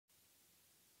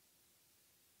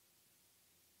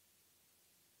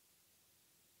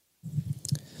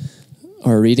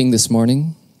Our reading this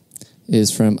morning is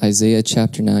from Isaiah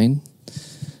chapter 9,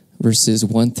 verses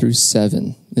 1 through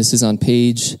 7. This is on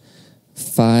page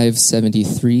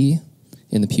 573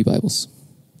 in the Pew Bibles.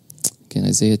 Again,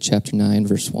 Isaiah chapter 9,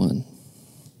 verse 1.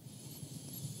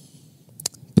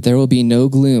 But there will be no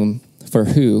gloom for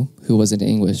who was in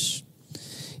anguish.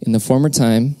 In the former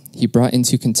time, he brought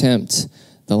into contempt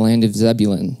the land of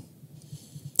Zebulun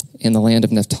and the land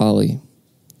of Naphtali.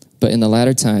 But in the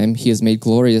latter time, he has made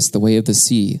glorious the way of the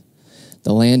sea,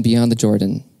 the land beyond the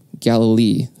Jordan,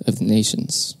 Galilee of the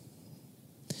nations.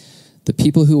 The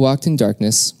people who walked in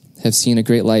darkness have seen a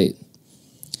great light.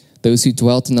 Those who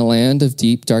dwelt in the land of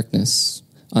deep darkness,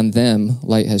 on them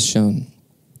light has shone.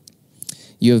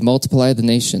 You have multiplied the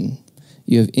nation.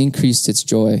 You have increased its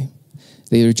joy.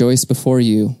 They rejoice before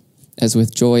you as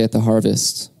with joy at the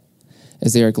harvest,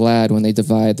 as they are glad when they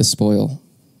divide the spoil.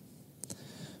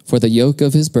 For the yoke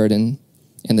of his burden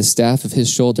and the staff of his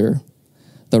shoulder,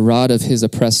 the rod of his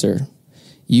oppressor,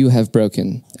 you have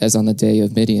broken as on the day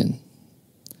of Midian.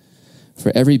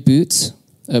 For every boot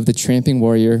of the tramping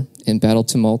warrior in battle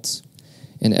tumult,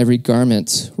 and every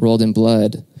garment rolled in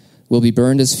blood will be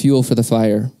burned as fuel for the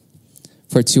fire.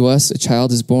 For to us a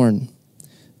child is born,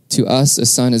 to us a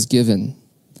son is given,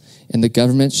 and the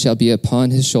government shall be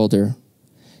upon his shoulder,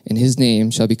 and his name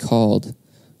shall be called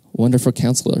Wonderful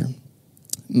Counselor,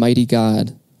 Mighty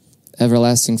God,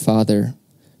 Everlasting Father,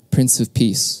 Prince of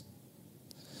Peace.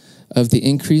 Of the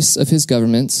increase of his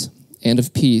government and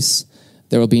of peace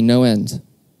there will be no end.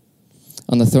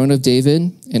 On the throne of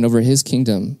David and over his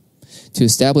kingdom, to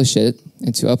establish it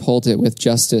and to uphold it with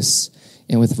justice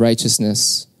and with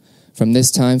righteousness, from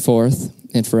this time forth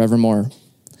and forevermore.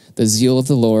 The zeal of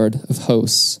the Lord of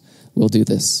hosts will do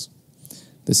this.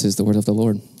 This is the word of the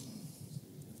Lord.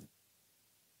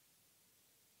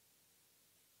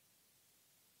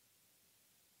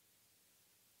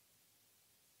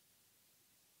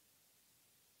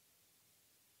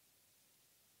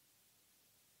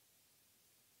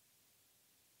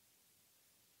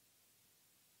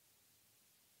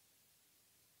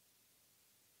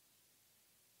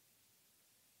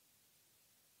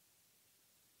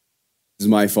 This is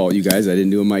my fault, you guys. I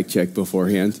didn't do a mic check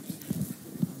beforehand.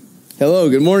 Hello,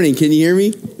 good morning. Can you hear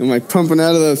me? Am I pumping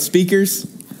out of the speakers?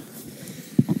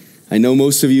 I know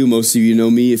most of you know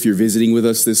me if you're visiting with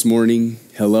us this morning.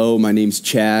 Hello, my name's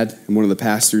Chad. I'm one of the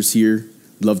pastors here.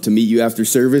 I'd love to meet you after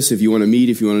service. If you want to meet,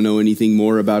 if you want to know anything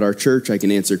more about our church, I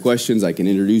can answer questions. I can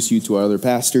introduce you to our other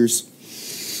pastors.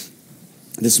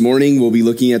 This morning, we'll be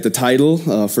looking at the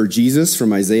title for Jesus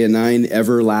from Isaiah 9,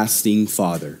 Everlasting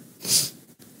Father.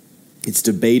 It's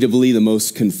debatably the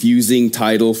most confusing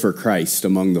title for Christ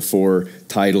among the four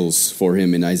titles for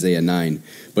him in Isaiah 9,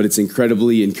 but it's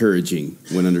incredibly encouraging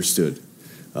when understood.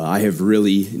 I have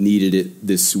really needed it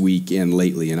this week and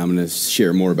lately, and I'm going to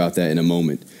share more about that in a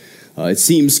moment. It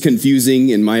seems confusing,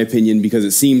 in my opinion, because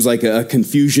it seems like a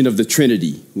confusion of the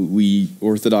Trinity. We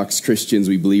Orthodox Christians,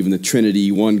 we believe in the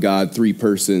Trinity, one God, three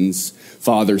persons,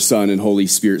 Father, Son, and Holy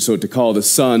Spirit. So to call the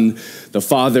Son the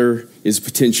Father is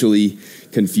potentially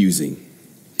confusing.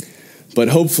 But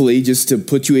hopefully, just to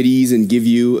put you at ease and give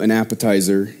you an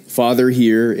appetizer, Father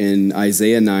here in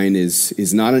Isaiah 9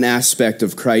 is not an aspect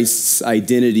of Christ's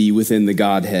identity within the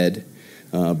Godhead,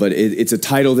 but it's a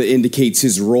title that indicates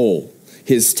his role,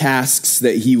 his tasks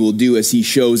that he will do as he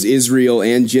shows Israel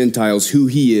and Gentiles who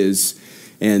he is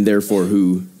and therefore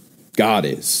who God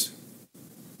is.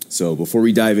 So before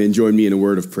we dive in, join me in a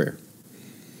word of prayer.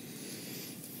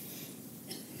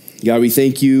 God, we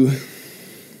thank you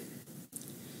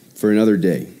for another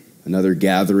day, another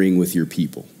gathering with your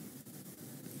people.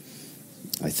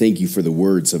 I thank you for the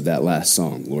words of that last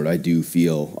song. Lord, I do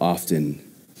feel often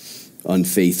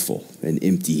unfaithful and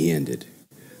empty-handed.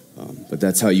 But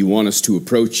that's how you want us to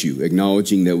approach you,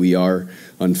 acknowledging that we are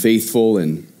unfaithful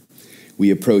and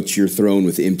we approach your throne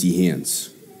with empty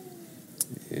hands.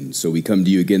 And so we come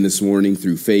to you again this morning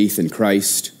through faith in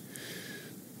Christ,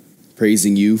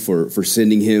 praising you for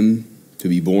sending him to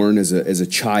be born as a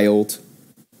child,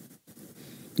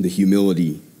 the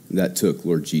humility that took,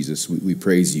 Lord Jesus. We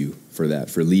praise you for that,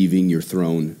 for leaving your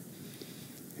throne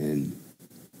and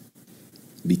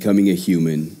becoming a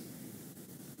human,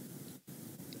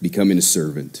 becoming a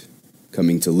servant,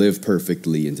 coming to live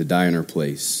perfectly and to die in our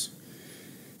place.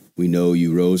 We know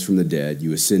you rose from the dead,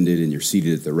 you ascended, and you're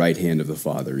seated at the right hand of the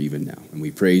Father even now. And we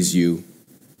praise you.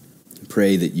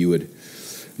 Pray that you would,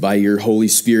 by your Holy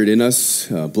Spirit in us,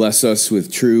 bless us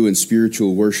with true and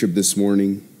spiritual worship this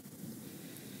morning.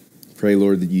 Pray,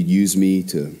 Lord, that you'd use me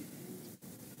to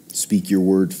speak your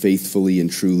word faithfully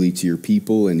and truly to your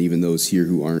people and even those here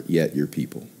who aren't yet your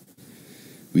people.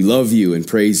 We love you and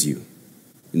praise you.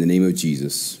 In the name of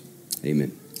Jesus,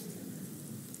 amen.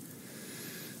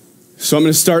 So I'm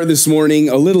going to start this morning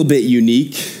a little bit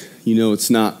unique. You know, it's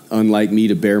not unlike me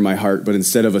to bare my heart, but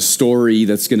instead of a story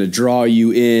that's going to draw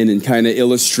you in and kind of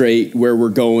illustrate where we're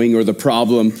going or the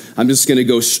problem, I'm just going to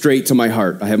go straight to my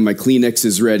heart. I have my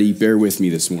Kleenexes ready. Bear with me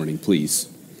this morning, please.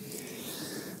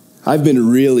 I've been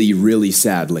really, really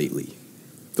sad lately.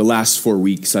 The last 4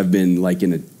 weeks, I've been like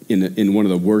in one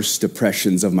of the worst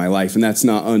depressions of my life, and that's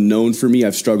not unknown for me.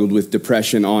 I've struggled with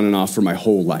depression on and off for my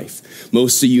whole life.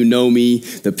 Most of you know me,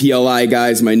 the PLI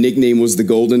guys. My nickname was the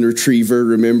Golden Retriever.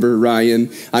 Remember,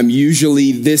 Ryan? I'm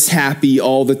usually this happy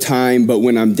all the time, but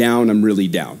when I'm down, I'm really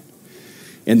down.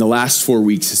 And the last 4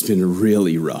 weeks has been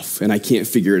really rough, and I can't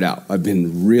figure it out. I've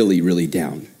been really, really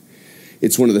down.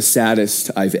 It's one of the saddest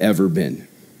I've ever been.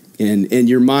 And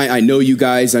your mind, I know you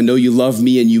guys, I know you love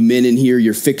me, and you men in here,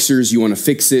 you're fixers, you want to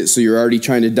fix it, so you're already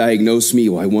trying to diagnose me.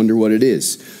 Well, I wonder what it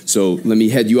is. So let me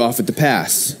head you off at the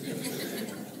pass.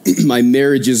 My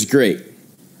marriage is great.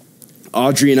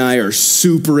 Audrey and I are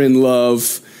super in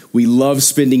love. We love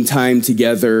spending time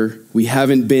together. We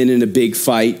haven't been in a big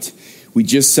fight. We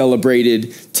just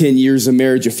celebrated 10 years of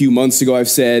marriage a few months ago, I've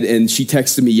said, and she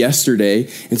texted me yesterday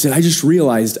and said, I just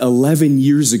realized 11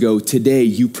 years ago today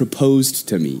you proposed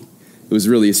to me. It was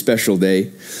really a special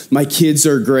day. My kids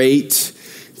are great.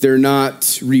 They're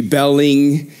not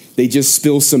rebelling. They just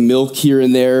spill some milk here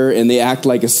and there, and they act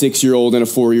like a 6-year-old and a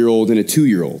 4-year-old and a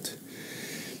 2-year-old.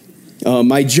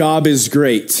 My job is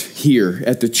great here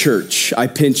at the church. I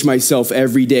pinch myself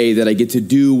every day that I get to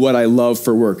do what I love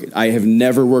for work. I have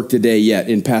never worked a day yet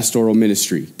in pastoral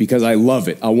ministry because I love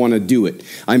it. I want to do it.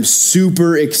 I'm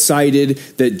super excited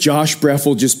that Josh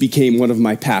Breffel just became one of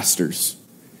my pastors.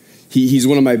 He's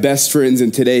one of my best friends,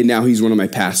 and today now he's one of my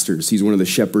pastors. He's one of the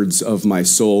shepherds of my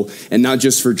soul. And not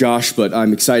just for Josh, but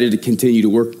I'm excited to continue to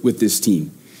work with this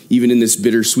team, even in this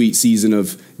bittersweet season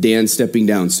of Dan stepping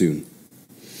down soon.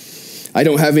 I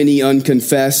don't have any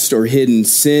unconfessed or hidden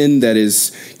sin that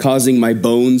is causing my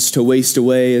bones to waste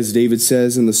away, as David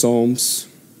says in the Psalms.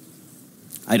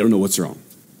 I don't know what's wrong.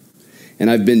 And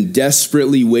I've been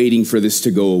desperately waiting for this to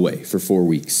go away for 4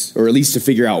 weeks, or at least to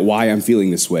figure out why I'm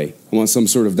feeling this way. I want some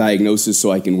sort of diagnosis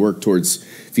so I can work towards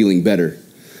feeling better.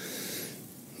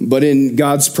 But in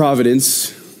God's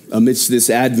providence, amidst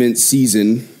this Advent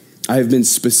season, I have been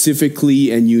specifically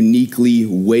and uniquely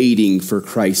waiting for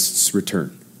Christ's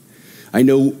return. I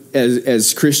know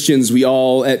as Christians, we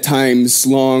all at times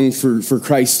long for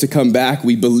Christ to come back.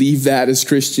 We believe that as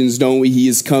Christians, don't we? He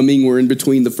is coming. We're in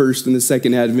between the first and the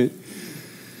second Advent.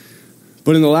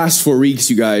 But in the last 4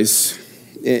 weeks, you guys,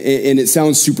 and it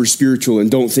sounds super spiritual, and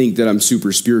don't think that I'm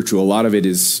super spiritual. A lot of it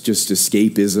is just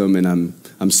escapism, and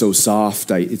I'm so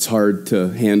soft. It's hard to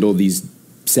handle these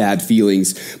sad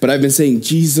feelings. But I've been saying,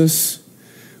 Jesus,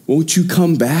 won't you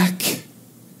come back?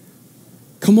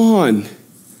 Come on.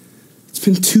 It's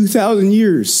been 2,000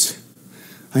 years.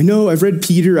 I know, I've read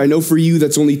Peter. I know for you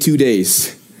that's only 2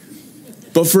 days.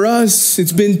 But for us,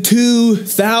 it's been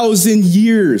 2,000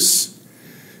 years.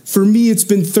 For me, it's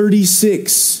been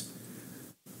 36.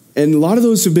 And a lot of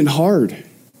those have been hard.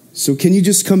 So can you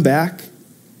just come back?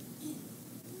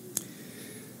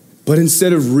 But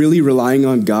instead of really relying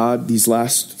on God these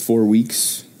last 4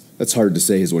 weeks, that's hard to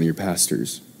say as one of your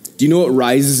pastors. Do you know what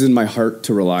rises in my heart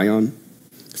to rely on?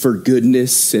 For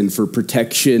goodness and for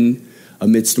protection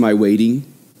amidst my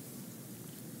waiting?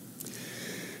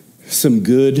 Some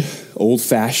good,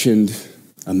 old-fashioned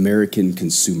American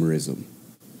consumerism.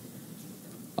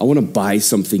 I want to buy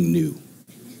something new.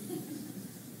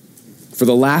 For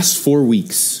the last 4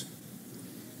 weeks,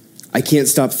 I can't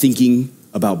stop thinking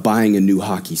about buying a new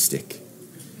hockey stick.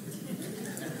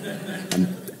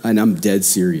 I'm dead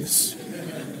serious.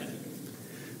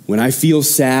 When I feel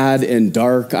sad and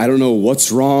dark, I don't know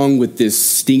what's wrong with this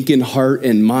stinking heart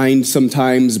and mind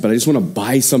sometimes, but I just want to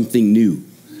buy something new.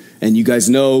 And you guys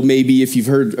know, maybe if you've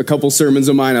heard a couple sermons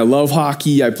of mine, I love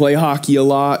hockey. I play hockey a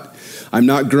lot. I'm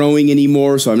not growing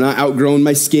anymore, so I'm not outgrowing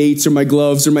my skates or my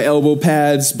gloves or my elbow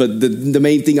pads, but the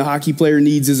main thing a hockey player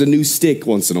needs is a new stick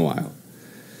once in a while.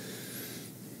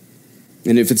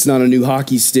 And if it's not a new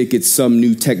hockey stick, it's some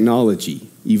new technology,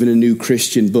 even a new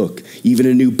Christian book, even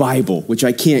a new Bible, which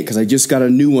I can't because I just got a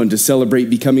new one to celebrate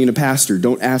becoming a pastor.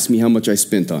 Don't ask me how much I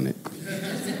spent on it.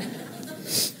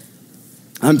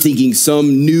 I'm thinking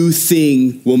some new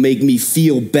thing will make me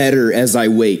feel better as I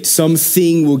wait.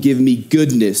 Something will give me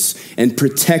goodness and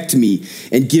protect me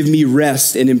and give me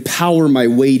rest and empower my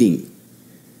waiting.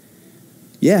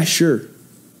 Yeah, sure.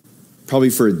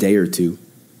 Probably for a day or two.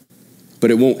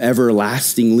 But it won't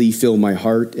everlastingly fill my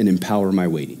heart and empower my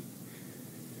waiting.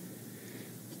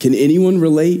 Can anyone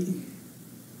relate?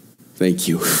 Thank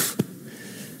you.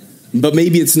 But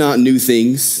maybe it's not new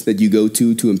things that you go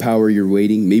to empower your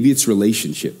waiting. Maybe it's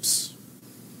relationships.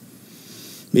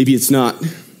 Maybe it's not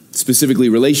specifically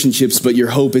relationships, but your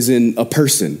hope is in a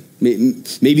person.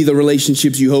 Maybe the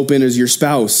relationships you hope in is your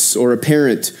spouse or a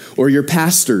parent or your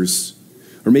pastors.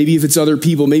 Or maybe if it's other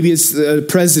people, maybe it's the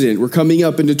president. We're coming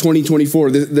up into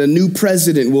 2024. The new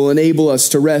president will enable us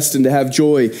to rest and to have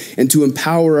joy and to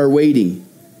empower our waiting.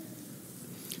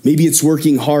 Maybe it's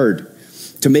working hard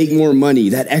to make more money.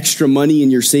 That extra money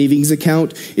in your savings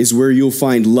account is where you'll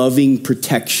find loving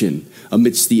protection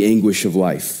amidst the anguish of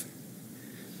life.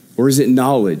 Or is it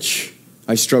knowledge?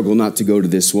 I struggle not to go to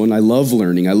this one. I love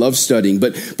learning. I love studying.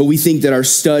 But we think that our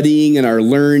studying and our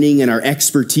learning and our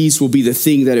expertise will be the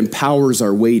thing that empowers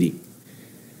our waiting.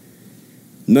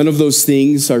 None of those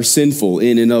things are sinful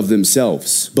in and of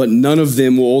themselves, but none of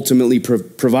them will ultimately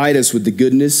provide us with the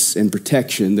goodness and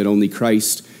protection that only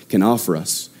Christ can offer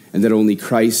us, and that only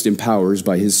Christ empowers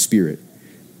by his Spirit.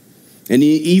 And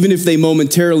even if they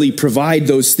momentarily provide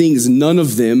those things, none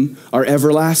of them are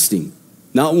everlasting.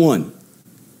 Not one.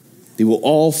 They will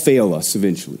all fail us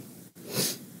eventually.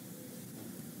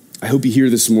 I hope you hear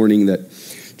this morning that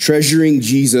treasuring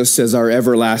Jesus as our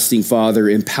everlasting Father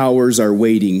empowers our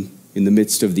waiting in the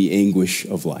midst of the anguish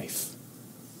of life.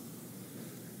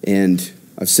 And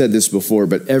I've said this before,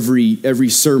 but every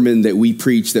sermon that we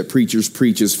preach, that preachers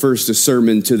preach, is first a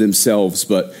sermon to themselves.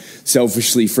 But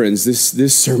selfishly, friends,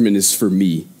 this sermon is for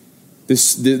me.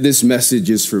 This message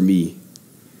is for me.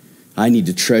 I need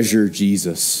to treasure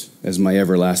Jesus as my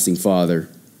everlasting Father.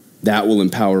 That will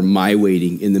empower my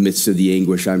waiting in the midst of the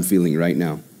anguish I'm feeling right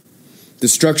now. The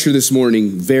structure this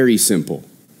morning, very simple.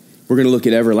 We're going to look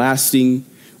at everlasting,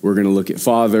 we're going to look at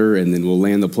Father, and then we'll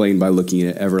land the plane by looking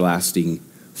at everlasting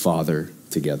Father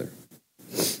together.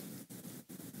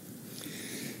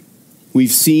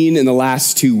 We've seen in the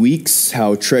last 2 weeks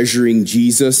how treasuring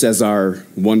Jesus as our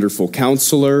wonderful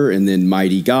counselor and then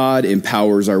mighty God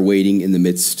empowers our waiting in the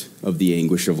midst of the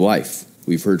anguish of life.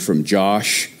 We've heard from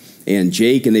Josh and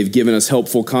Jake, and they've given us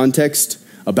helpful context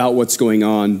about what's going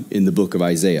on in the book of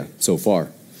Isaiah so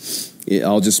far.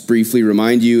 I'll just briefly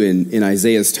remind you, in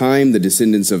Isaiah's time, the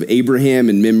descendants of Abraham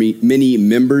and many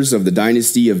members of the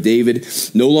dynasty of David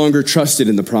no longer trusted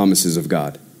in the promises of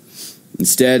God.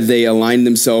 Instead, they aligned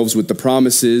themselves with the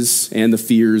promises and the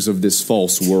fears of this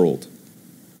false world.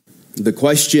 The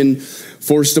question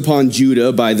forced upon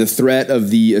Judah by the threat of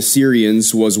the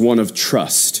Assyrians was one of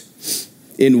trust.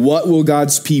 In what will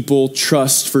God's people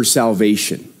trust for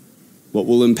salvation? What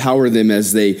will empower them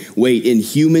as they wait? In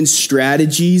human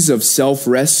strategies of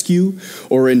self-rescue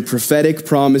or in prophetic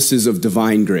promises of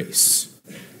divine grace?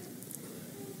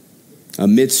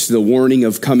 Amidst the warning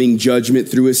of coming judgment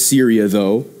through Assyria,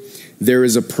 though, there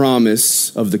is a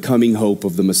promise of the coming hope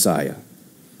of the Messiah.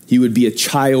 He would be a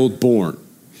child born.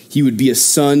 He would be a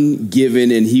son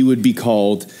given, and he would be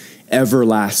called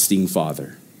Everlasting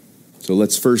Father. So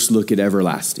let's first look at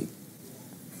everlasting.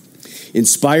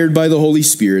 Inspired by the Holy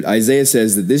Spirit, Isaiah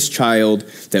says that this child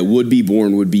that would be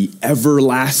born would be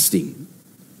everlasting.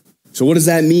 So what does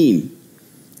that mean?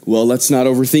 Well, let's not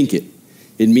overthink it.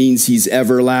 It means he's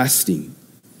everlasting.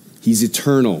 He's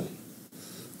eternal,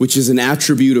 which is an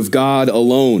attribute of God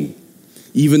alone.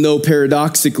 Even though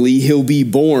paradoxically he'll be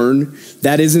born,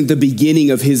 that isn't the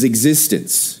beginning of his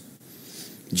existence.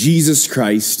 Jesus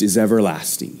Christ is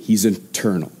everlasting. He's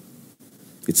eternal.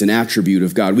 It's an attribute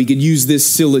of God. We could use this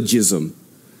syllogism.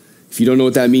 If you don't know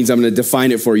what that means, I'm going to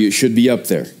define it for you. It should be up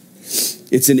there.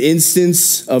 It's an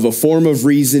instance of a form of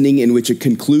reasoning in which a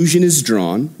conclusion is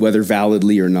drawn, whether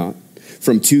validly or not,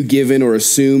 from two given or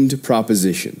assumed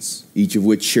propositions, each of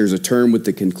which shares a term with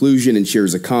the conclusion and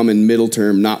shares a common middle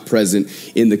term not present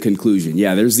in the conclusion.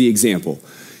 Yeah, there's the example.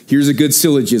 Here's a good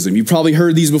syllogism. You probably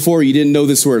heard these before. You didn't know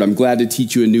this word. I'm glad to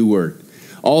teach you a new word.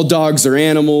 All dogs are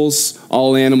animals.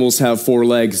 All animals have 4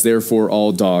 legs. Therefore,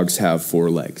 all dogs have 4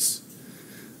 legs.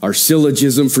 Our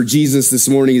syllogism for Jesus this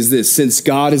morning is this: since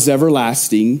God is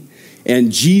everlasting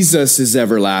and Jesus is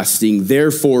everlasting,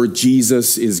 therefore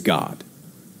Jesus is God.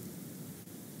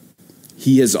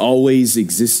 He has always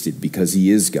existed because he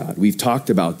is God. We've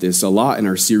talked about this a lot in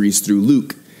our series through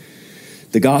Luke.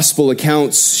 The gospel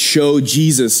accounts show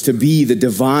Jesus to be the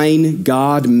divine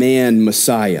God-man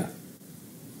Messiah.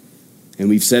 And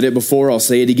we've said it before, I'll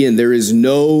say it again. There is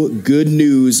no good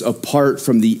news apart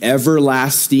from the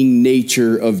everlasting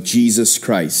nature of Jesus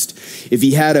Christ. If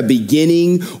he had a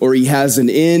beginning or he has an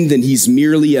end, then he's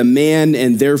merely a man,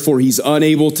 and therefore he's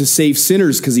unable to save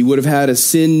sinners because he would have had a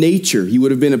sin nature. He would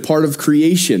have been a part of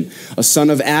creation, a son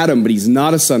of Adam, but he's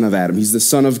not a son of Adam. He's the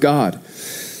Son of God.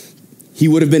 He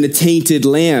would have been a tainted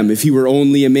lamb if he were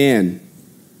only a man.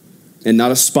 and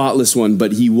not a spotless one,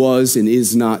 but he was and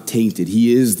is not tainted.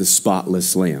 He is the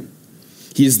spotless Lamb.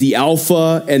 He is the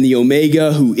Alpha and the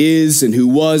Omega, who is and who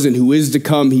was and who is to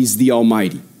come. He's the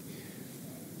Almighty.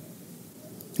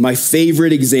 My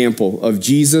favorite example of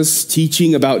Jesus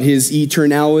teaching about his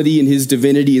eternality and his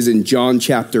divinity is in John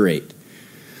chapter 8.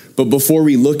 But before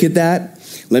we look at that,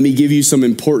 let me give you some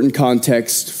important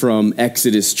context from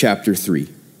Exodus chapter 3.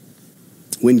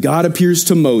 When God appears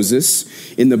to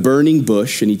Moses in the burning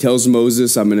bush, and he tells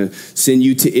Moses, I'm going to send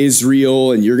you to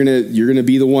Israel, and you're going to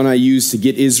be the one I use to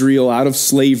get Israel out of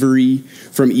slavery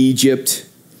from Egypt.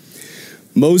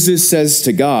 Moses says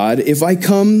to God, if I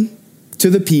come to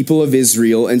the people of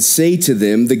Israel and say to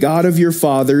them, the God of your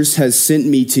fathers has sent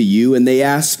me to you, and they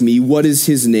ask me, what is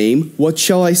his name? What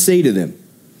shall I say to them?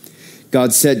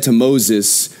 God said to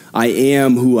Moses, I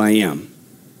am who I am.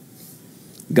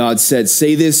 God said,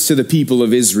 say this to the people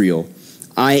of Israel,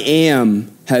 I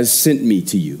am has sent me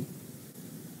to you.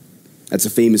 That's a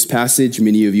famous passage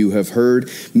many of you have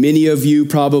heard. Many of you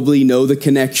probably know the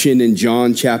connection in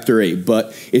John chapter 8,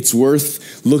 but it's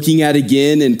worth looking at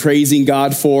again and praising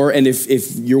God for. And if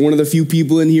you're one of the few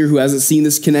people in here who hasn't seen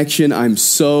this connection, I'm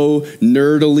so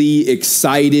nerdily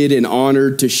excited and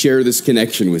honored to share this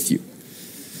connection with you.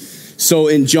 So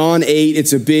in John 8,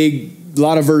 it's a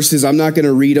lot of verses. I'm not going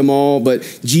to read them all,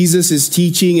 but Jesus is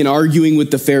teaching and arguing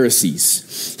with the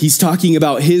Pharisees. He's talking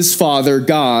about his father,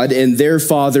 God, and their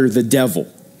father, the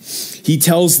devil. He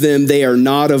tells them they are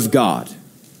not of God.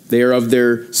 They are of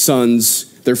their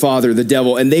sons, their father, the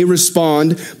devil. And they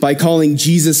respond by calling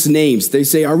Jesus names. They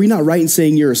say, are we not right in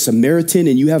saying you're a Samaritan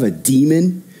and you have a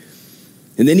demon?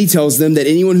 And then he tells them that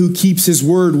anyone who keeps his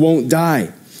word won't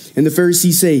die. And the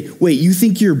Pharisees say, wait, you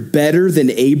think you're better than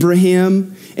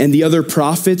Abraham and the other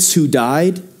prophets who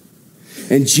died?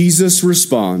 And Jesus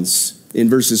responds in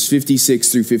verses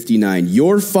 56 through 59,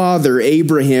 your father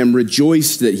Abraham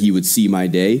rejoiced that he would see my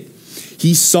day.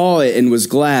 He saw it and was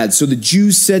glad. So the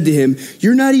Jews said to him,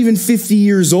 you're not even 50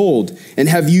 years old, and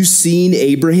have you seen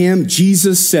Abraham?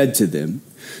 Jesus said to them,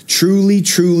 truly,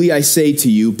 truly, I say to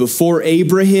you, before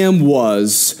Abraham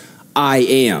was, I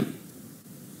am.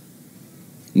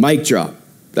 Mic drop.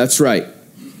 That's right.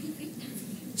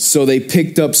 So they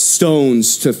picked up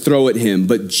stones to throw at him,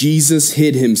 but Jesus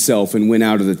hid himself and went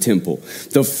out of the temple.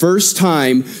 The first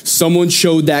time someone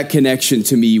showed that connection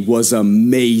to me was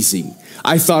amazing.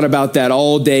 I thought about that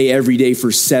all day, every day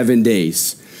for 7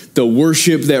 days. The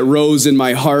worship that rose in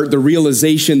my heart, the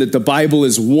realization that the Bible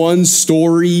is one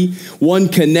story, one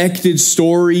connected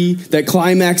story that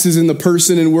climaxes in the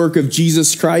person and work of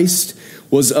Jesus Christ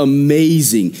was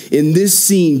amazing. In this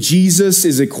scene, Jesus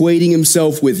is equating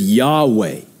himself with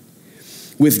Yahweh,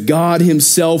 with God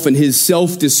himself and his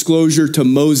self-disclosure to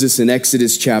Moses in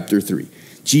Exodus chapter 3.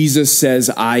 Jesus says,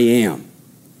 I am.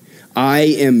 I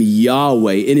am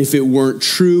Yahweh. And if it weren't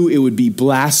true, it would be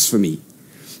blasphemy.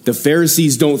 The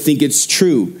Pharisees don't think it's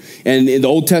true. And in the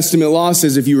Old Testament law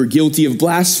says if you were guilty of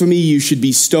blasphemy, you should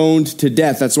be stoned to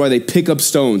death. That's why they pick up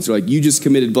stones. They're like, you just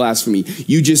committed blasphemy.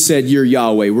 You just said you're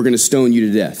Yahweh. We're going to stone you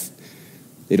to death.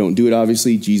 They don't do it,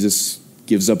 obviously. Jesus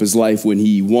gives up his life when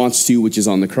he wants to, which is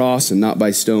on the cross and not by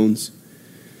stones.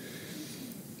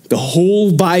 The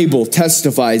whole Bible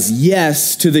testifies,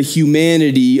 yes, to the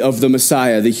humanity of the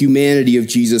Messiah, the humanity of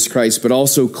Jesus Christ, but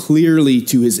also clearly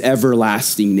to his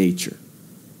everlasting nature,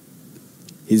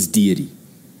 his deity.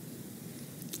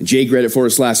 Jake read it for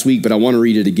us last week, but I want to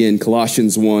read it again.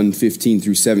 Colossians 1:15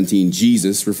 through 17.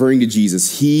 Jesus, referring to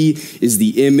Jesus, he is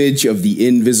the image of the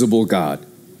invisible God,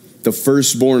 the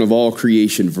firstborn of all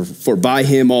creation. For by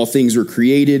him all things were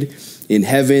created in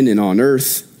heaven and on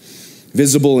earth,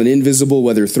 visible and invisible,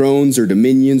 whether thrones or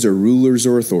dominions or rulers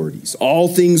or authorities. All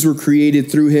things were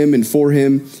created through him and for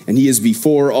him, and he is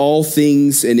before all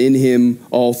things, and in him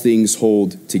all things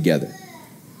hold together.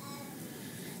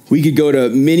 We could go to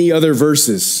many other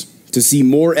verses to see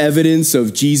more evidence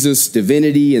of Jesus'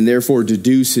 divinity and therefore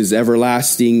deduce his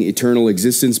everlasting, eternal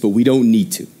existence, but we don't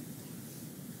need to.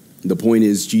 The point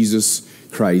is, Jesus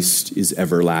Christ is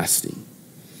everlasting.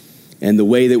 And the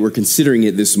way that we're considering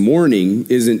it this morning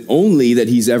isn't only that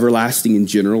he's everlasting in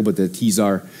general, but that he's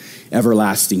our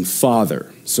everlasting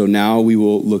Father. So now we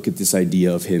will look at this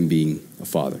idea of him being a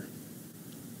father.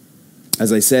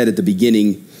 As I said at the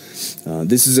beginning,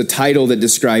 this is a title that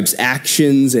describes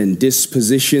actions and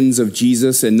dispositions of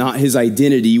Jesus and not his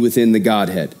identity within the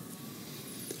Godhead.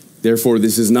 Therefore,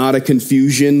 this is not a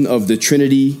confusion of the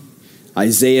Trinity.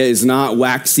 Isaiah is not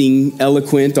waxing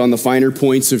eloquent on the finer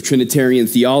points of Trinitarian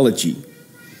theology.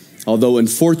 Although,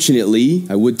 unfortunately,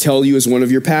 I would tell you as one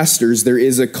of your pastors, there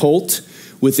is a cult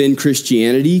within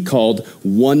Christianity called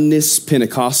Oneness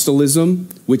Pentecostalism,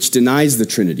 which denies the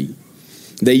Trinity.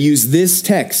 They use this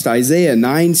text, Isaiah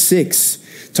 9:6,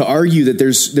 to argue that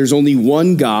there's only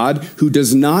one God who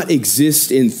does not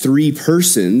exist in three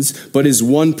persons, but is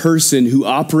one person who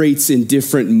operates in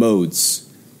different modes.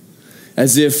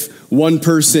 As if one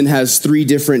person has three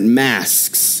different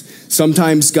masks.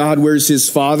 Sometimes God wears his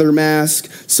Father mask,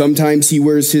 sometimes he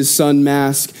wears his Son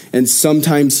mask, and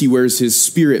sometimes he wears his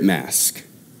Spirit mask.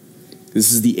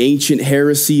 This is the ancient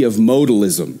heresy of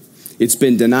modalism. It's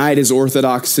been denied as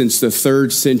orthodox since the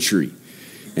 3rd century.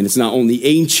 And it's not only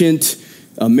ancient.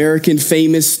 American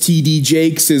famous T.D.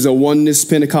 Jakes is a oneness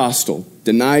Pentecostal,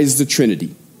 denies the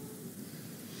Trinity.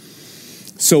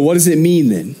 So what does it mean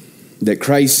then that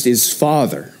Christ is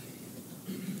Father?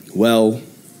 Well,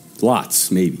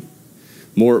 lots, maybe.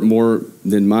 More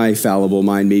than my fallible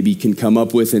mind maybe can come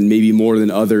up with, and maybe more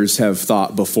than others have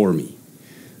thought before me.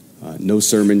 No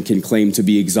sermon can claim to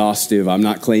be exhaustive. I'm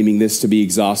not claiming this to be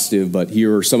exhaustive, but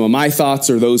here are some of my thoughts,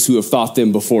 or those who have thought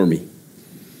them before me.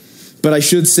 But I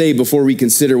should say, before we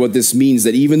consider what this means,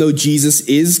 that even though Jesus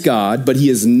is God, but he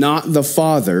is not the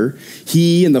Father,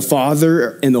 he and the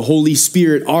Father and the Holy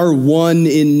Spirit are one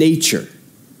in nature.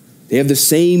 They have the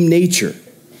same nature.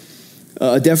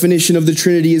 A definition of the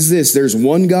Trinity is this: there's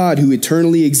one God who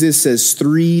eternally exists as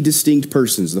three distinct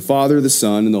persons, the Father, the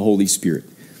Son, and the Holy Spirit.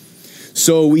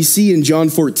 So we see in John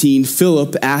 14,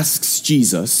 Philip asks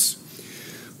Jesus,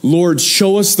 "Lord,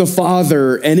 show us the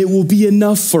Father, and it will be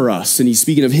enough for us." And he's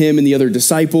speaking of him and the other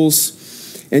disciples.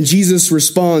 And Jesus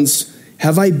responds,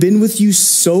 "Have I been with you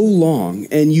so long,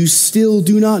 and you still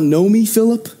do not know me,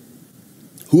 Philip?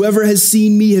 Whoever has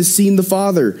seen me has seen the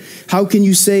Father. How can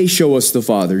you say, 'Show us the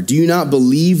Father'? Do you not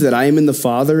believe that I am in the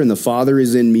Father, and the Father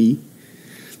is in me?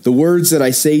 The words that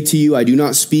I say to you, I do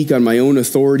not speak on my own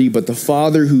authority, but the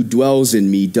Father who dwells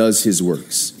in me does his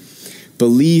works.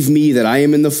 Believe me that I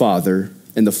am in the Father,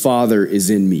 and the Father is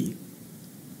in me."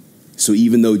 So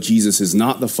even though Jesus is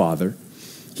not the Father,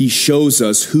 he shows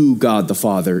us who God the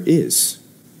Father is.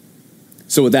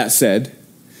 So with that said,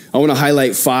 I want to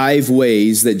highlight 5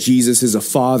 ways that Jesus is a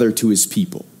father to his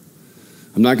people.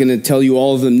 I'm not going to tell you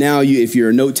all of them now. If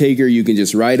you're a note taker, you can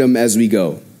just write them as we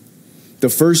go. The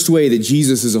first way that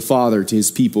Jesus is a father to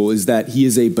his people is that he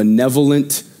is a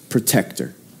benevolent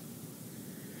protector.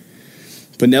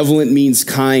 Benevolent means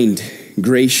kind,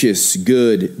 gracious,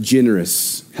 good,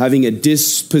 generous, having a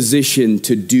disposition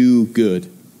to do good.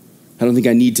 I don't think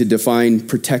I need to define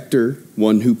protector,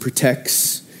 one who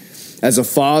protects. As a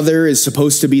father is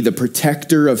supposed to be the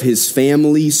protector of his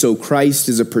family, so Christ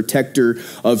is a protector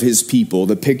of his people.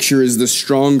 The picture is the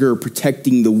stronger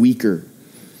protecting the weaker.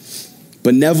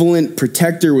 Benevolent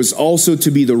protector was also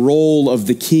to be the role of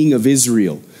the king of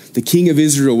Israel. The king of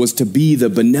Israel was to be the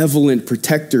benevolent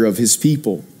protector of his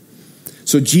people.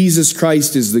 So Jesus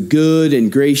Christ is the good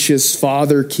and gracious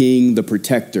Father King, the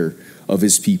protector of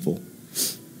his people.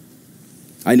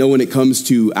 I know when it comes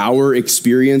to our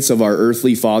experience of our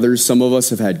earthly fathers, some of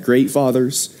us have had great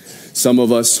fathers, some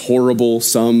of us horrible,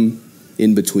 some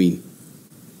in between.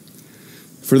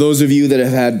 For those of you that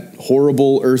have had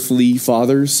horrible earthly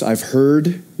fathers, I've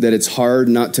heard that it's hard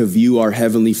not to view our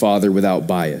Heavenly Father without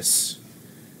bias.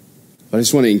 But I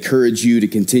just want to encourage you to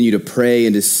continue to pray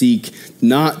and to seek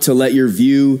not to let your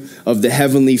view of the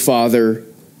Heavenly Father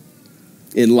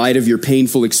in light of your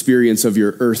painful experience of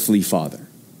your earthly father.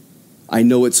 I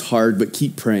know it's hard, but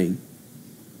keep praying.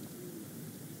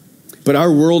 But our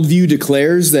worldview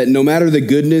declares that no matter the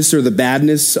goodness or the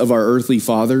badness of our earthly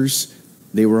fathers,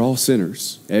 they were all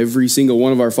sinners. Every single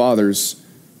one of our fathers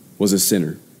was a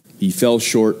sinner. He fell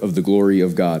short of the glory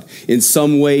of God. In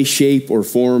some way, shape, or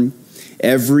form,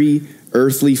 every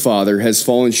earthly father has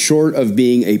fallen short of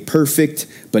being a perfect,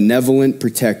 benevolent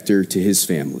protector to his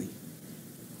family.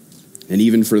 And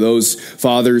even for those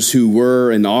fathers who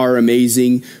were and are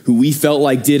amazing, who we felt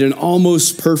like did an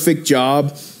almost perfect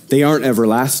job, they aren't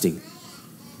everlasting.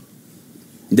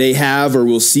 They have or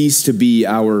will cease to be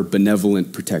our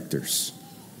benevolent protectors,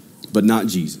 but not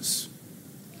Jesus.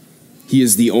 He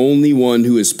is the only one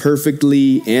who is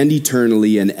perfectly and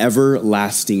eternally an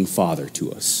everlasting Father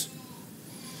to us.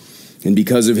 And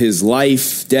because of his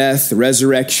life, death,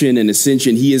 resurrection, and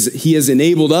ascension, he has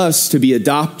enabled us to be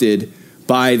adopted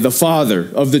by the Father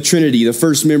of the Trinity, the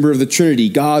first member of the Trinity,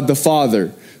 God the Father.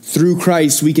 Through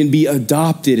Christ, we can be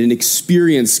adopted and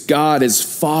experience God as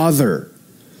Father.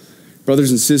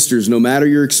 Brothers and sisters, no matter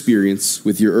your experience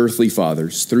with your earthly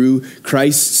fathers, through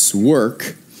Christ's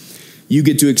work, you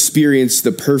get to experience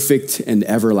the perfect and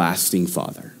everlasting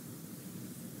Father.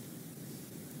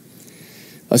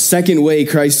 A second way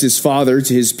Christ is Father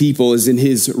to his people is in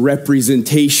his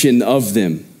representation of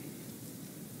them.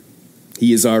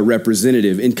 He is our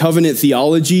representative. In covenant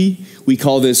theology, we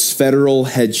call this federal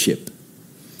headship.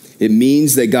 It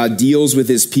means that God deals with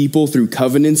his people through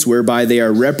covenants whereby they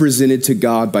are represented to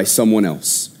God by someone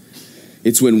else.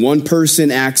 It's when one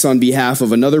person acts on behalf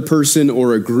of another person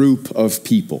or a group of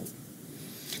people.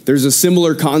 There's a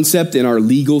similar concept in our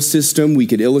legal system we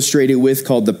could illustrate it with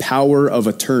called the power of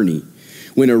attorney,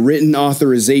 when a written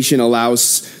authorization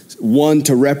allows one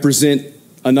to represent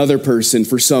another person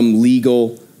for some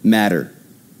legal matter.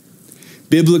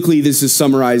 Biblically, this is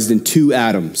summarized in two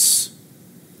Adams.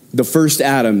 The first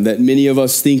Adam that many of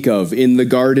us think of in the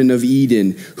Garden of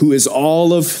Eden, who is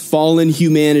all of fallen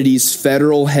humanity's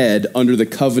federal head under the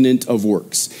covenant of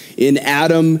works. In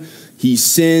Adam, he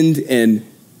sinned, and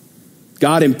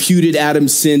God imputed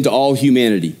Adam's sin to all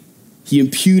humanity. He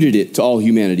imputed it to all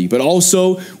humanity. But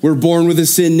also, we're born with a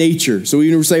sin nature. So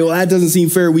we say, well, that doesn't seem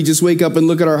fair. We just wake up and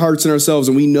look at our hearts and ourselves,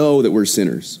 and we know that we're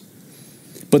sinners.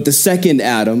 But the second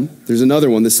Adam, there's another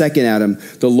one, the second Adam,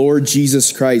 the Lord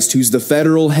Jesus Christ, who's the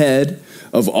federal head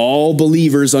of all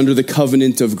believers under the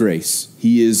covenant of grace.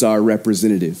 He is our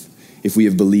representative if we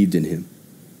have believed in him.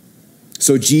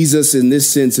 So Jesus, in this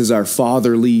sense, is our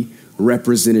fatherly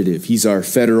representative. He's our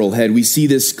federal head. We see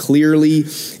this clearly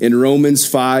in Romans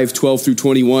 5:12 through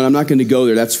 21. I'm not going to go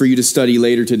there. That's for you to study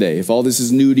later today. If all this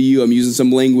is new to you, I'm using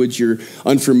some language you're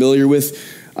unfamiliar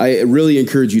with, I really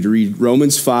encourage you to read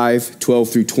Romans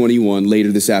 5:12 through 21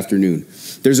 later this afternoon.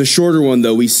 There's a shorter one,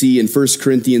 though, we see in 1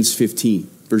 Corinthians 15,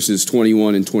 verses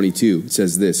 21 and 22. It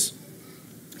says this: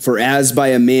 For as by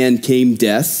a man came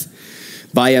death,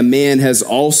 by a man has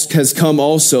come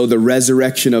also the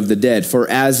resurrection of the dead. For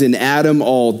as in Adam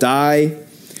all die,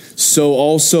 so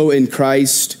also in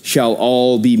Christ shall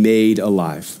all be made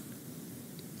alive.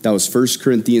 That was 1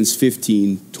 Corinthians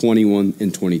 15, 21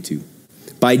 and 22.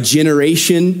 By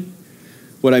generation,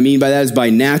 what I mean by that is by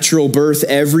natural birth,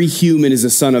 every human is a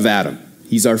son of Adam.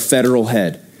 He's our federal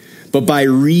head. But by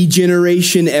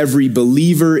regeneration, every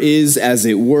believer is, as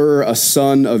it were, a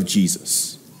son of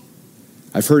Jesus.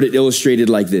 I've heard it illustrated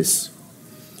like this.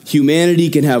 Humanity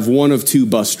can have one of two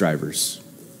bus drivers.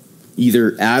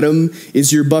 Either Adam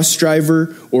is your bus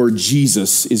driver or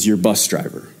Jesus is your bus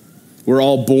driver. We're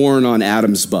all born on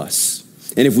Adam's bus.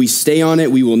 And if we stay on it,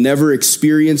 we will never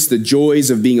experience the joys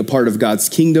of being a part of God's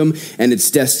kingdom, and its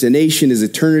destination is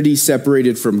eternity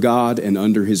separated from God and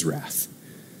under his wrath.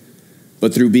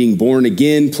 But through being born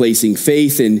again, placing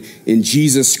faith in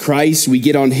Jesus Christ, we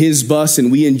get on his bus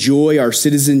and we enjoy our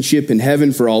citizenship in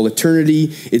heaven for all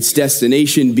eternity, its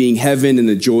destination being heaven and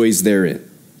the joys therein.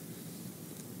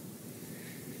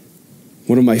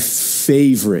 One of my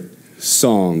favorite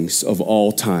songs of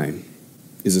all time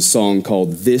is a song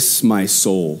called This My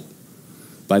Soul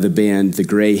by the band The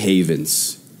Grey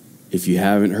Havens. If you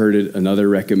haven't heard it, another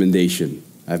recommendation.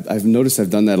 I've noticed I've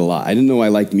done that a lot. I didn't know I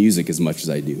liked music as much as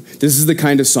I do. This is the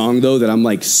kind of song, though, that I'm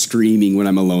like screaming when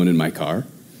I'm alone in my car.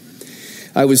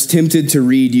 I was tempted to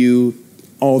read you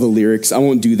all the lyrics. I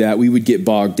won't do that. We would get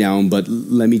bogged down, but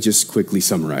let me just quickly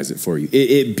summarize it for you.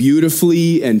 It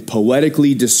beautifully and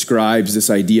poetically describes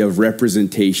this idea of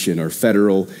representation or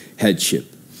federal headship.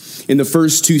 In the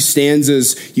first two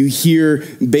stanzas, you hear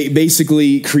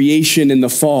basically creation and the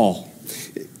fall.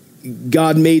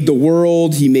 God made the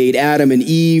world. He made Adam and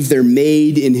Eve. They're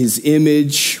made in his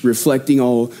image, reflecting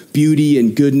all beauty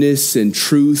and goodness and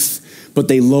truth. But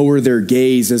they lower their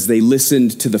gaze as they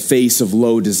listened to the face of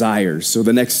low desires. So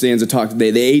the next stanza talks, they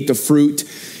ate the fruit.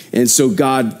 And so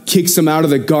God kicks them out of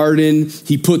the garden.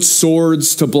 He puts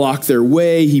swords to block their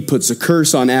way. He puts a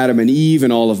curse on Adam and Eve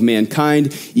and all of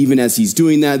mankind. Even as he's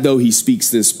doing that, though, he speaks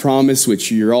this promise,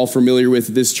 which you're all familiar with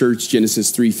at this church,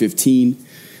 Genesis 3:15,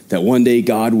 that one day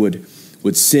God would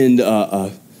send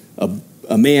a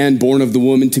man born of the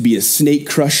woman to be a snake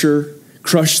crusher,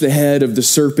 crush the head of the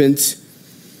serpent.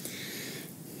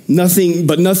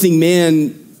 Nothing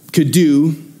man could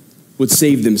do would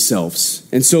save themselves.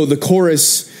 And so the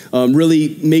chorus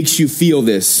really makes you feel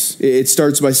this. It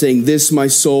starts by saying, this, my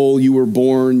soul, you were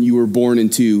born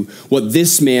into. What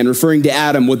this man, referring to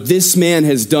Adam, what this man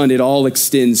has done, it all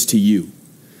extends to you.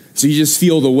 So you just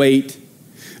feel the weight.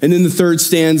 And then the third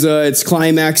stanza, it's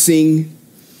climaxing.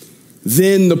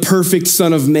 Then the perfect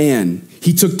Son of Man,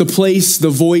 he took the place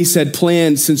the voice had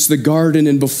planned since the garden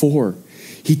and before.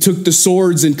 He took the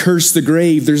swords and cursed the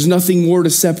grave. There's nothing more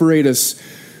to separate us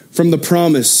from the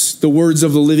promise, the words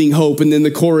of the living hope. And then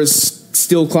the chorus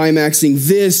still climaxing.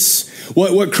 This,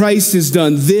 what Christ has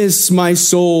done, this, my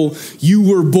soul, you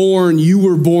were born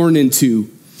into.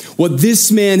 What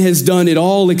this man has done, it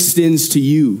all extends to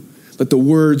you. Let the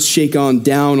words shake on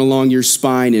down along your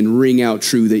spine and ring out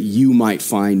true that you might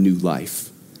find new life.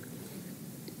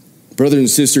 Brothers and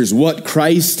sisters, what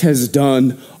Christ has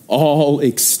done all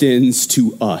extends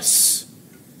to us.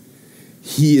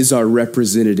 He is our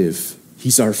representative.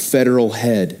 He's our federal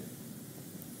head.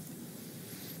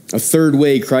 A third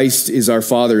way Christ is our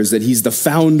Father is that he's the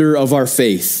founder of our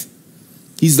faith.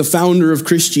 He's the founder of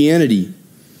Christianity.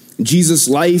 Jesus'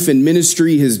 life and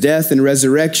ministry, his death and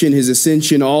resurrection, his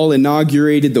ascension, all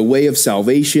inaugurated the way of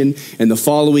salvation and the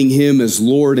following him as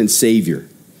Lord and Savior.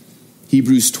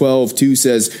 Hebrews 12:2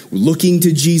 says, looking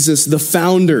to Jesus, the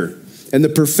founder and the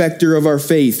perfecter of our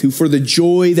faith, who for the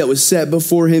joy that was set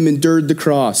before him endured the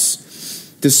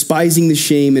cross, despising the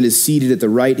shame, and is seated at the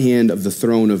right hand of the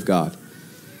throne of God.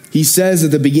 He says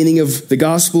at the beginning of the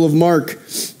Gospel of Mark,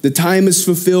 the time is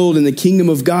fulfilled and the kingdom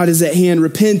of God is at hand.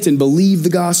 Repent and believe the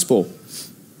gospel.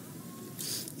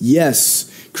 Yes,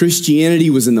 Christianity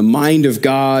was in the mind of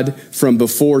God from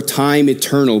before time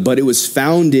eternal, but it was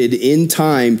founded in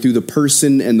time through the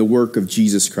person and the work of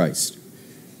Jesus Christ.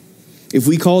 If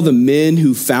we call the men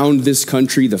who found this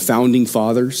country the founding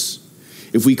fathers,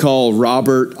 if we call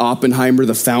Robert Oppenheimer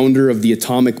the founder of the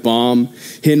atomic bomb,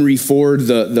 Henry Ford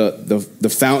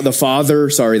the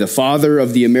father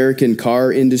of the American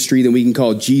car industry, then we can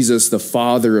call Jesus the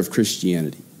father of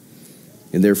Christianity.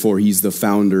 And therefore, he's the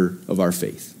founder of our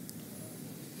faith.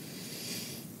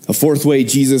 A fourth way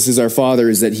Jesus is our Father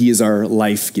is that he is our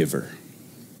life giver.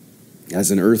 As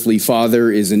an earthly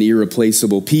father is an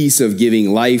irreplaceable piece of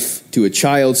giving life to a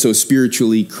child, so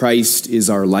spiritually Christ is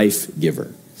our life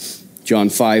giver. John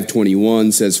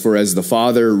 5:21 says, for as the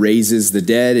Father raises the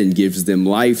dead and gives them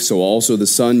life, so also the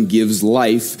Son gives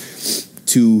life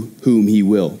to whom he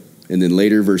will. And then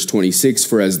later, verse 26,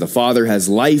 for as the Father has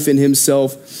life in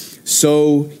himself,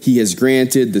 so he has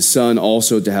granted the Son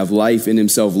also to have life in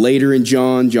himself. Later in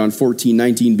John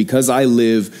 14:19, because I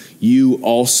live, you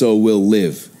also will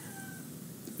live.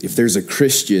 If there's a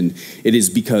Christian, it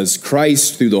is because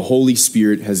Christ, through the Holy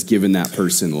Spirit, has given that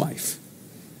person life.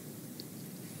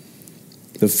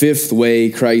 The fifth way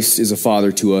Christ is a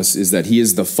father to us is that he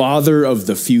is the father of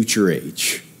the future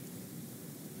age,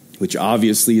 which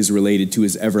obviously is related to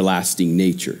his everlasting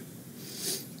nature.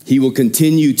 He will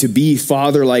continue to be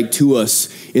father-like to us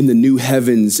in the new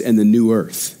heavens and the new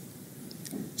earth.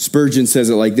 Spurgeon says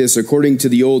it like this: according to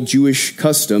the old Jewish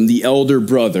custom, the elder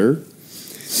brother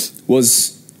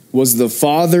was the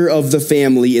father of the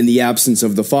family in the absence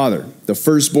of the father. The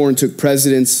firstborn took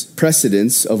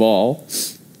precedence of all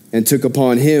and took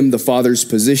upon him the father's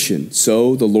position.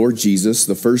 So the Lord Jesus,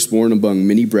 the firstborn among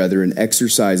many brethren,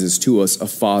 exercises to us a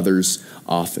father's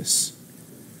office.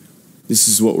 This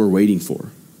is what we're waiting for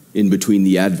in between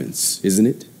the advents, isn't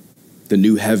it? The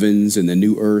new heavens and the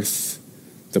new earth,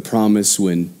 the promise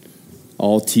when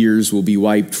all tears will be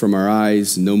wiped from our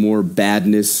eyes, no more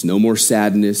badness, no more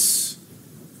sadness,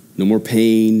 no more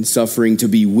pain, suffering, to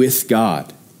be with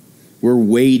God. We're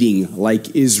waiting,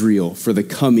 like Israel, for the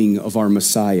coming of our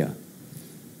Messiah.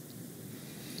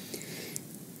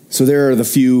 So there are the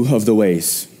few of the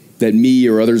ways that me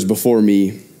or others before me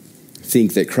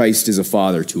think that Christ is a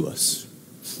father to us.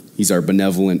 He's our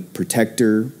benevolent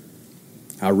protector,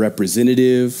 our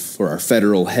representative, or our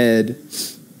federal head.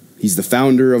 He's the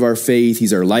founder of our faith.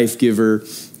 He's our life giver,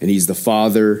 and he's the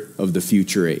father of the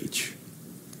future age.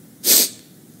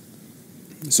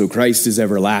 So Christ is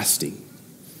everlasting.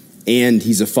 And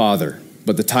he's a father.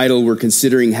 But the title we're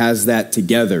considering has that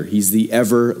together. He's the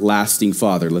everlasting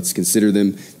Father. Let's consider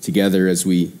them together as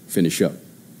we finish up.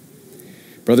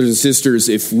 Brothers and sisters,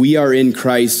 if we are in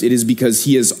Christ, it is because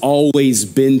he has always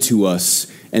been to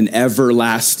us an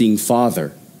everlasting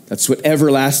Father. That's what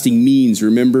everlasting means.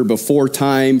 Remember, before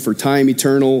time, for time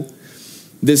eternal.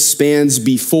 This spans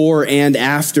before and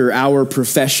after our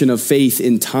profession of faith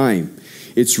in time.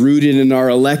 It's rooted in our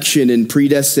election and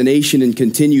predestination and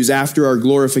continues after our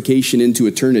glorification into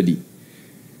eternity.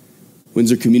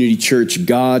 Windsor Community Church,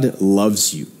 God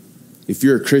loves you. If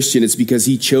you're a Christian, it's because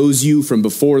he chose you from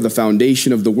before the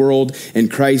foundation of the world,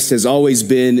 and Christ has always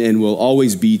been and will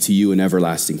always be to you an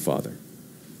everlasting Father.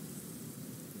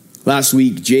 Last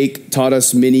week, Jake taught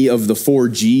us many of the 4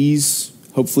 G's.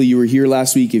 Hopefully you were here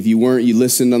last week. If you weren't, you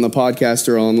listened on the podcast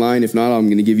or online. If not, I'm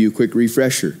going to give you a quick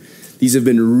refresher. These have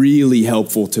been really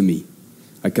helpful to me.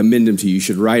 I commend them to you. You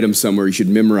should write them somewhere. You should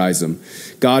memorize them.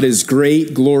 God is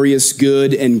great, glorious,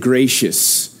 good, and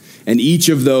gracious. And each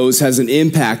of those has an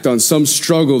impact on some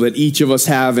struggle that each of us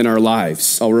have in our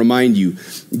lives. I'll remind you,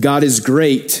 God is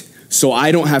great, so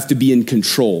I don't have to be in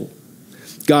control.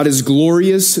 God is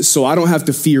glorious, so I don't have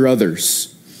to fear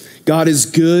others. God is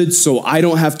good, so I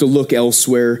don't have to look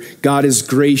elsewhere. God is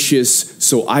gracious,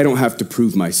 so I don't have to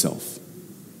prove myself.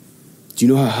 Do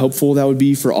you know how helpful that would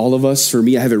be for all of us? For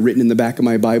me, I have it written in the back of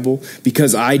my Bible.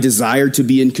 Because I desire to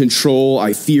be in control,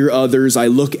 I fear others, I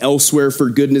look elsewhere for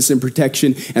goodness and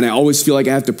protection, and I always feel like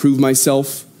I have to prove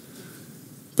myself.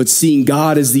 But seeing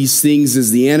God as these things is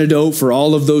the antidote for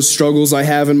all of those struggles I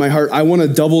have in my heart. I want to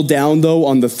double down, though,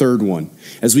 on the third one.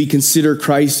 As we consider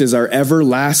Christ as our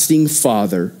everlasting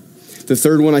Father, the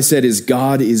third one I said is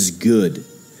God is good.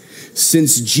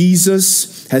 Since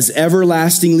Jesus has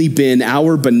everlastingly been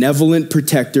our benevolent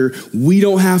protector, we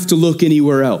don't have to look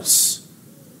anywhere else.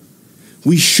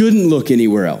 We shouldn't look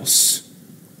anywhere else.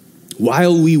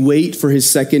 While we wait for his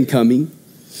second coming,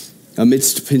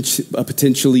 amidst a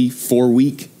potentially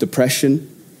 4-week depression,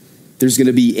 there's going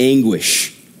to be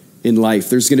anguish in life.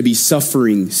 There's going to be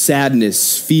suffering,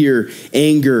 sadness, fear,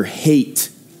 anger,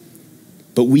 hate.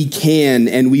 But we can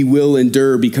and we will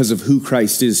endure because of who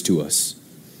Christ is to us.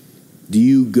 Do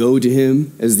you go to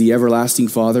him as the everlasting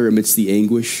Father amidst the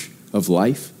anguish of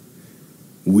life?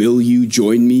 Will you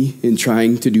join me in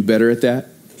trying to do better at that,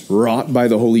 wrought by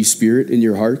the Holy Spirit in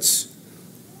your hearts?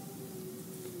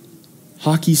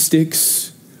 Hockey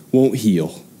sticks won't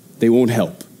heal. They won't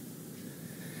help.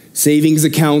 Savings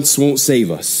accounts won't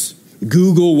save us.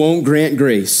 Google won't grant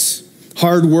grace.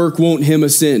 Hard work won't hem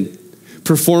us in.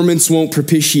 Performance won't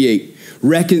propitiate.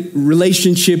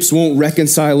 Relationships won't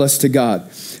reconcile us to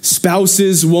God.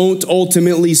 Spouses won't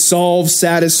ultimately solve,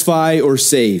 satisfy, or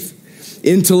save.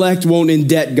 Intellect won't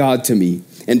indebt God to me.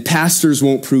 And pastors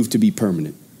won't prove to be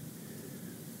permanent.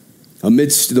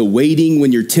 Amidst the waiting,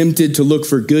 when you're tempted to look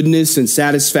for goodness and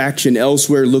satisfaction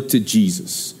elsewhere, look to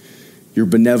Jesus, your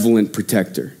benevolent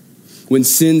protector. When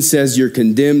sin says you're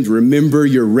condemned, remember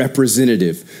your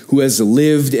representative who has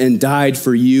lived and died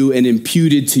for you and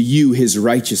imputed to you his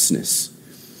righteousness.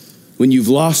 When you've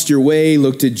lost your way,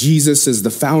 look to Jesus as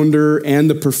the founder and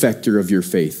the perfecter of your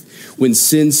faith. When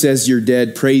sin says you're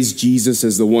dead, praise Jesus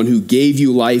as the one who gave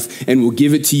you life and will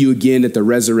give it to you again at the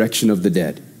resurrection of the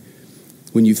dead.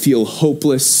 When you feel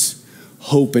hopeless,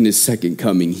 hope in his second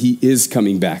coming. He is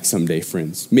coming back someday,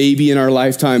 friends. Maybe in our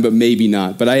lifetime, but maybe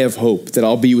not. But I have hope that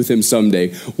I'll be with him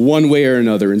someday, one way or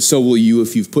another, and so will you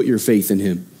if you've put your faith in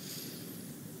him.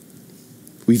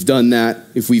 We've done that.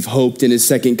 If we've hoped in his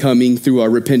second coming through our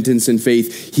repentance and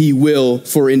faith, he will,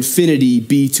 for infinity,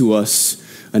 be to us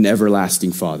an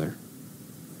everlasting Father.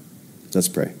 Let's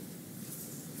pray.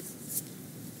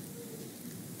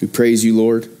 We praise you,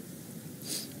 Lord.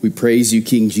 We praise you,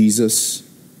 King Jesus,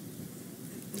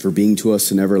 for being to us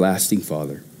an everlasting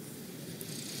Father,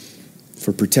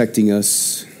 for protecting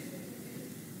us,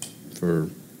 for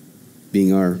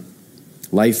being our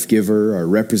life giver, our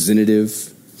representative,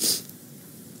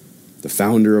 the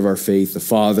founder of our faith, the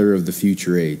Father of the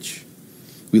future age.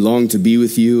 We long to be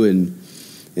with you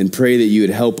and pray that you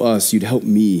would help us, you'd help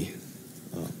me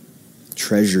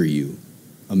treasure you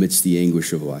amidst the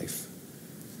anguish of life.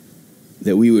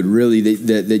 That we would really,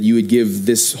 that you would give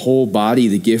this whole body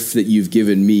the gift that you've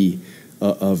given me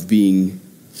of being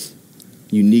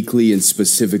uniquely and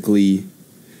specifically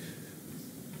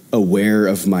aware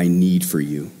of my need for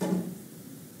you.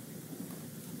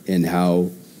 And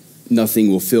how nothing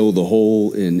will fill the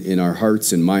hole in our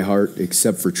hearts and my heart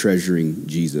except for treasuring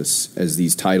Jesus, as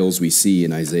these titles we see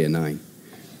in Isaiah 9.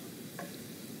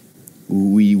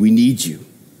 We need you.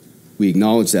 We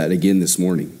acknowledge that again this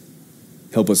morning.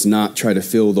 Help us not try to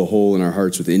fill the hole in our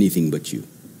hearts with anything but you.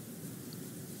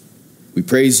 We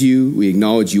praise you. We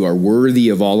acknowledge you are worthy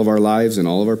of all of our lives and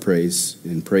all of our praise,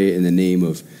 and pray it in the name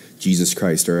of Jesus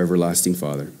Christ, our everlasting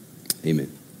Father. Amen.